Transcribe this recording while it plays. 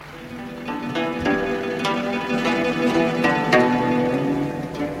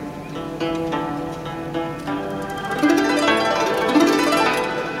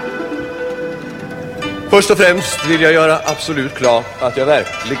Först och främst vill jag göra absolut klart att jag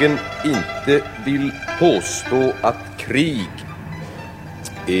verkligen inte vill påstå att krig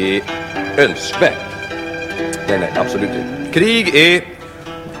är önskvärt. Nej, absolut inte. Krig är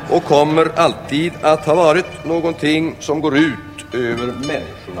och kommer alltid att ha varit någonting som går ut över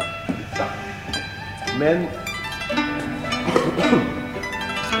människorna. Men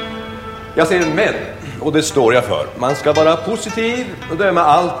jag säger men, och det står jag för. Man ska vara positiv och döma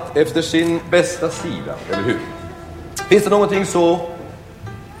allt efter sin bästa sida, eller hur? Finns det någonting så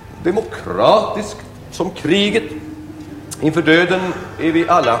demokratiskt som kriget? Inför döden är vi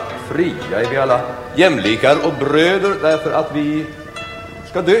alla fria, är vi alla jämlikar och bröder därför att vi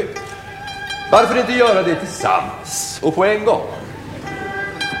ska dö. Varför inte göra det tillsammans och på en gång?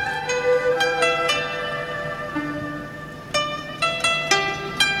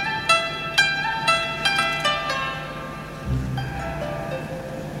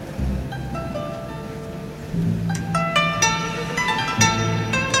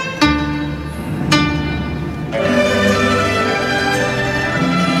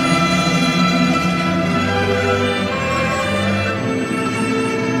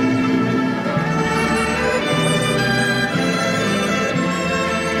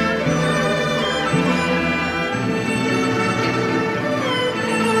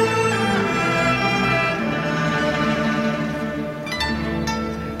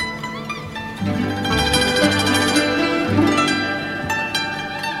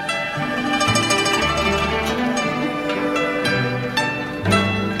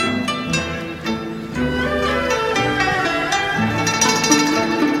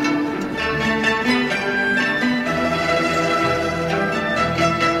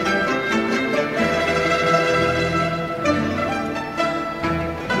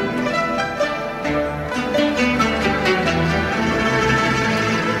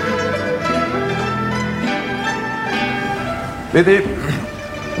 Men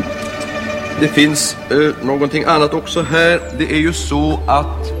det finns någonting annat också här. Det är ju så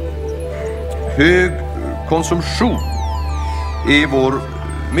att hög konsumtion är vår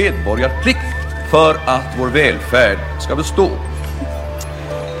medborgarplikt för att vår välfärd ska bestå.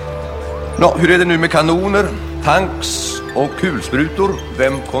 Nå, hur är det nu med kanoner, tanks och kulsprutor?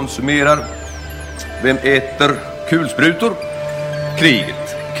 Vem konsumerar? Vem äter kulsprutor?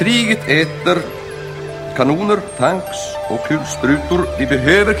 Kriget. Kriget äter kanoner, tanks och kulsprutor. Vi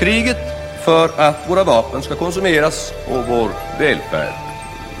behöver kriget för att våra vapen ska konsumeras och vår välfärd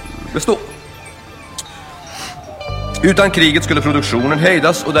bestå. Utan kriget skulle produktionen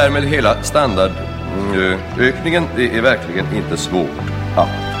hejdas och därmed hela standardökningen. Det är verkligen inte svårt att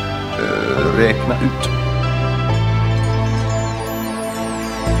räkna ut.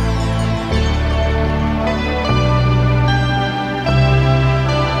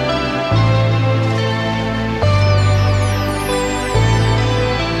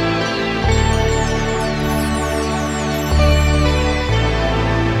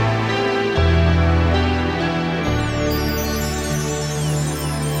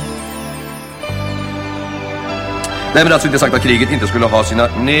 Därmed alltså inte sagt att kriget inte skulle ha sina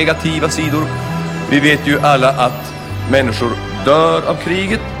negativa sidor. Vi vet ju alla att människor dör av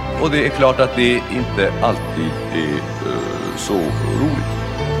kriget, och det är klart att det inte alltid är så roligt.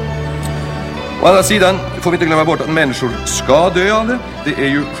 Å andra sidan får vi inte glömma bort att människor ska dö av det. Det är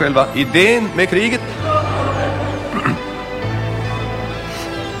ju själva idén med kriget.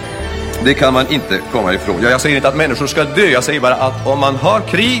 Det kan man inte komma ifrån. Jag säger inte att människor ska dö, jag säger bara att om man har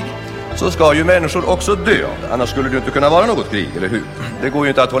krig så ska ju människor också dö. Annars skulle det inte kunna vara något krig, eller hur? Det går ju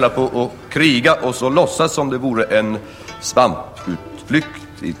inte att hålla på och kriga och så låtsas som det vore en svamputflykt.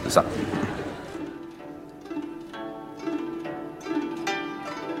 Inte sant?